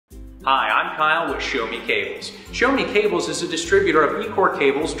Hi, I'm Kyle with ShowMeCables. ShowMeCables is a distributor of ECore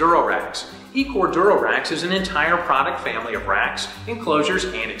Cables DuroRacks. ECore DuroRacks is an entire product family of racks, enclosures,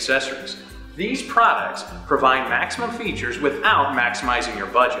 and accessories. These products provide maximum features without maximizing your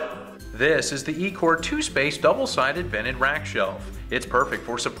budget. This is the ECore 2-space double-sided vented rack shelf. It's perfect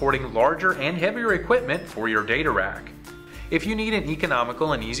for supporting larger and heavier equipment for your data rack. If you need an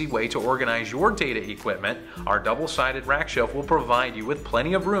economical and easy way to organize your data equipment, our double-sided rack shelf will provide you with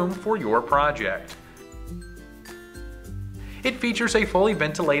plenty of room for your project. It features a fully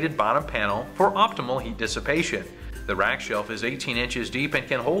ventilated bottom panel for optimal heat dissipation. The rack shelf is 18 inches deep and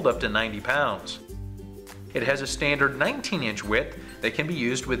can hold up to 90 pounds. It has a standard 19-inch width that can be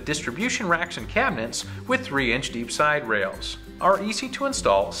used with distribution racks and cabinets with 3-inch deep side rails. Our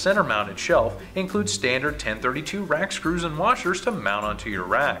easy-to-install center-mounted shelf includes standard 1032 rack screws and washers to mount onto your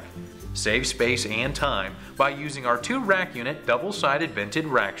rack. Save space and time by using our 2-rack unit double-sided vented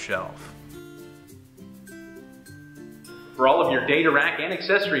rack shelf. For all of your data rack and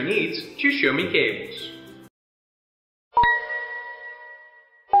accessory needs, choose ShowMeCables.